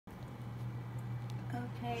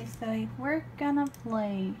Okay, so we're gonna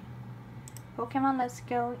play Pokemon Let's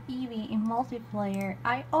Go Eevee in multiplayer.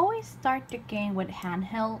 I always start the game with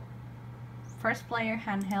handheld. First player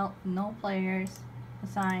handheld, no players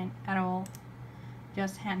assigned at all.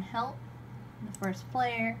 Just handheld. The first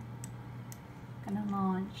player. Gonna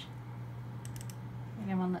launch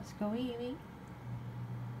Pokemon Let's Go Eevee.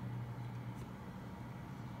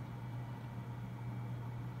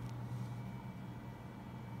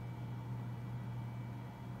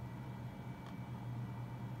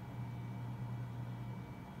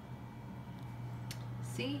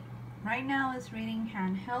 See, right now it's reading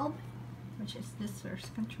handheld, which is this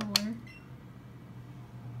first controller.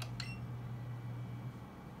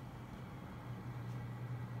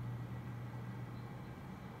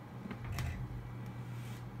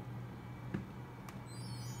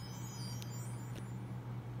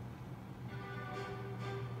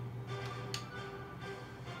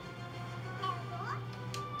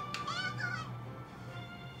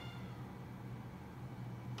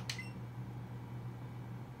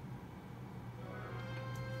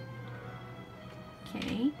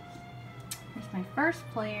 Okay, here's my first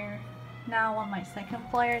player. Now on my second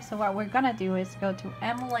player. So what we're gonna do is go to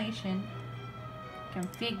emulation,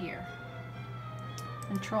 configure,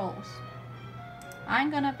 controls. I'm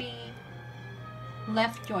gonna be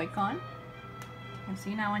left Joy-Con. You can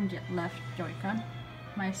see now I'm left Joy-Con.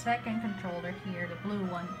 My second controller here, the blue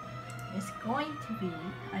one, is going to be,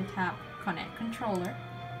 I tap connect controller.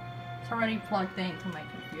 It's already plugged into my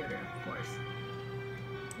computer, of course.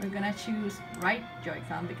 We're gonna choose right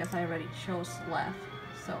Joy-Con because I already chose left.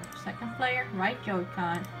 So second player, right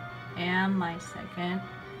Joy-Con, and my second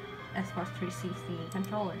Xbox 360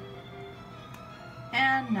 controller.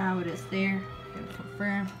 And now it is there. We'll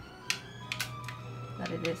confirm that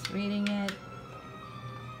it is reading it.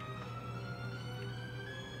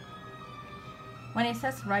 When it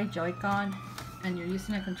says right Joy-Con and you're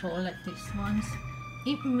using a controller like these ones,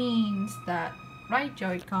 it means that right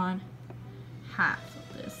Joy-Con half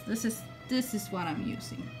of this. This is what I'm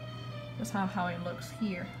using. That's how it looks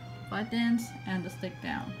here. Buttons and the stick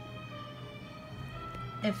down.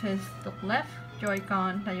 If it's the left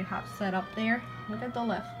Joy-Con that you have set up there, look at the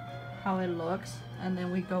left, how it looks, and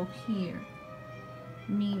then we go here.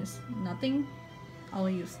 Means nothing. I'll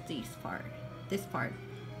use this part.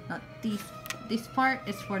 Not these. This part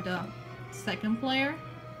is for the second player,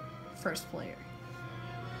 first player.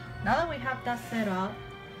 Now that we have that set up,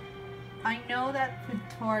 I know that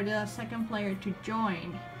for the second player to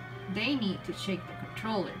join, they need to shake the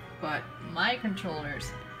controller, but my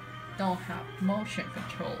controllers don't have motion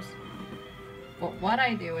controls. But what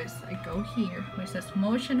I do is I go here where it says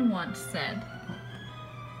motion 1 set.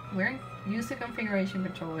 We're user configuration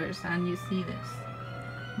controllers, and you see this.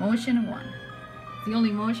 Motion 1. It's the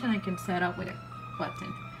only motion I can set up with a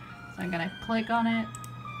button. So I'm gonna click on it,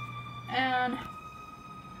 and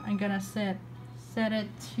I'm gonna set it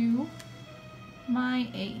to my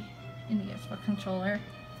A in the Xbox controller.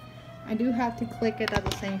 I do have to click it at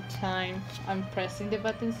the same time I'm pressing the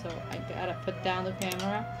button, so I gotta put down the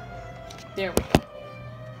camera. There we go.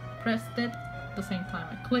 Pressed it at the same time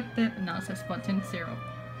I clicked it, and now it says button 0.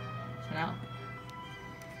 So now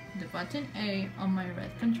the button A on my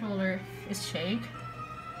red controller is shake.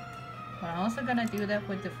 But I'm also gonna do that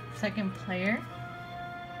with the second player.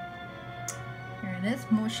 Here it is,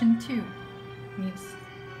 motion 2 means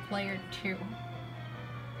player 2.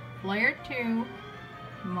 Player 2,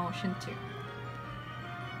 motion 2.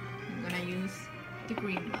 I'm gonna use the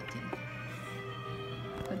green button.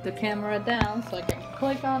 Put the camera down so I can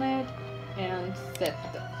click on it and set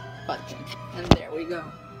the button. And there we go.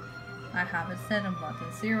 I have it set on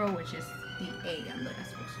button 0, which is the A on the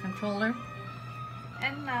Xbox controller.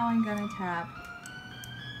 And now I'm gonna tap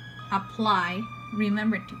apply.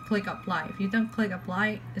 Remember to click apply. If you don't click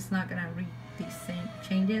apply, it's not gonna read these same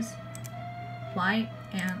changes. Apply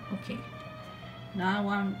and okay. Now I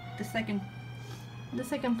want the second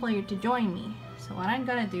player to join me. So what I'm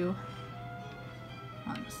gonna do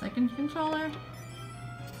on the second controller,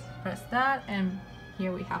 press that, and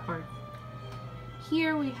here we have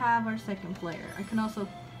our second player. I can also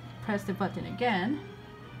press the button again.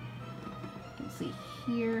 You can see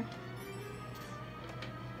here.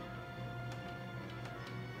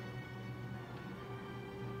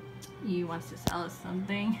 He wants to sell us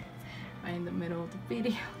something right in the middle of the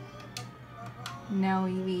video. No,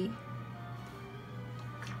 Eevee.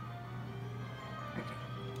 Okay.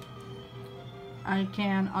 I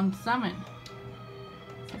can unsummon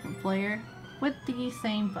second player with the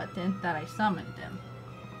same button that I summoned them.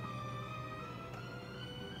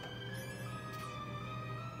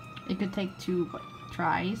 It could take 2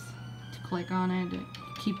 tries to click on it and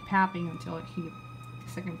keep tapping until the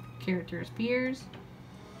second character appears,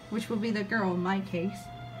 which will be the girl in my case.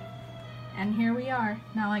 And here we are.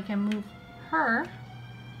 Now I can move her.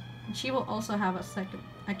 And she will also have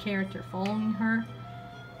a character following her.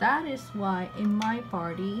 That is why in my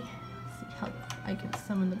party, see how I can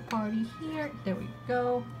summon the party here. There we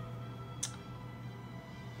go.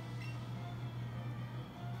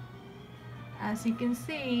 As you can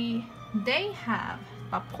see, they have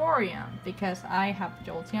Vaporeon because I have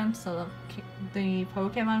Jolteon, so the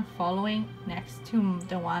Pokemon following next to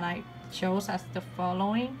the one I chose as the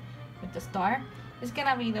following with the star is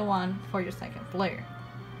gonna be the one for your second player.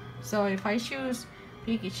 So if I choose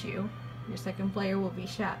Pikachu, your second player will be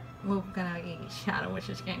gonna be Shadow, which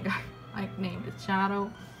is Gengar. I named it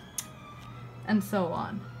Shadow, and so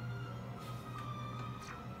on.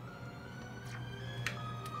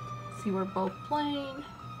 See, we're both playing,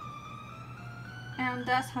 and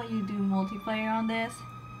that's how you do multiplayer on this.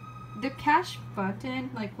 The catch button,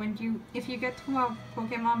 like if you get to a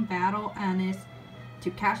Pokemon battle and it's to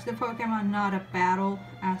catch the Pokemon, not a battle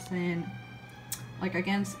as in like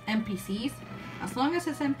against NPCs. As long as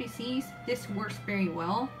it's NPCs, this works very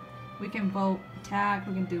well. We can both attack,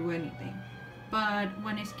 we can do anything. But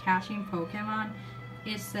when it's catching Pokemon,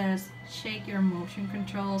 it says shake your motion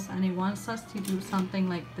controls, and it wants us to do something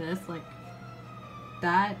like this, like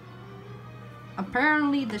that.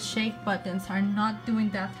 Apparently the shake buttons are not doing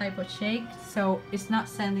that type of shake, so it's not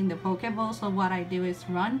sending the Pokeball. So what I do is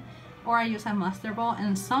run, or I use a Master Ball,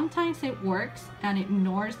 and sometimes it works and it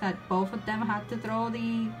ignores that both of them have to throw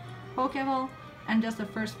the Pokeball, and just the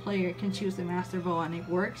first player can choose the Master Ball and it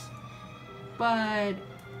works. But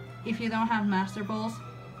if you don't have Master Balls,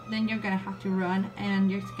 then you're gonna have to run, and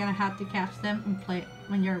you're gonna have to catch them and play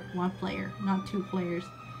when you're one player, not two players.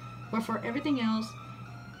 But for everything else,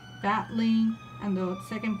 battling and the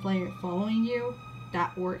second player following you,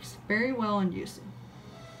 that works very well on Yuzu.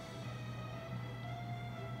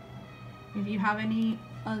 If you have any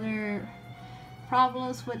other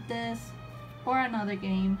problems with this or another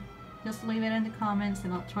game, just leave it in the comments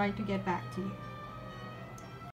and I'll try to get back to you.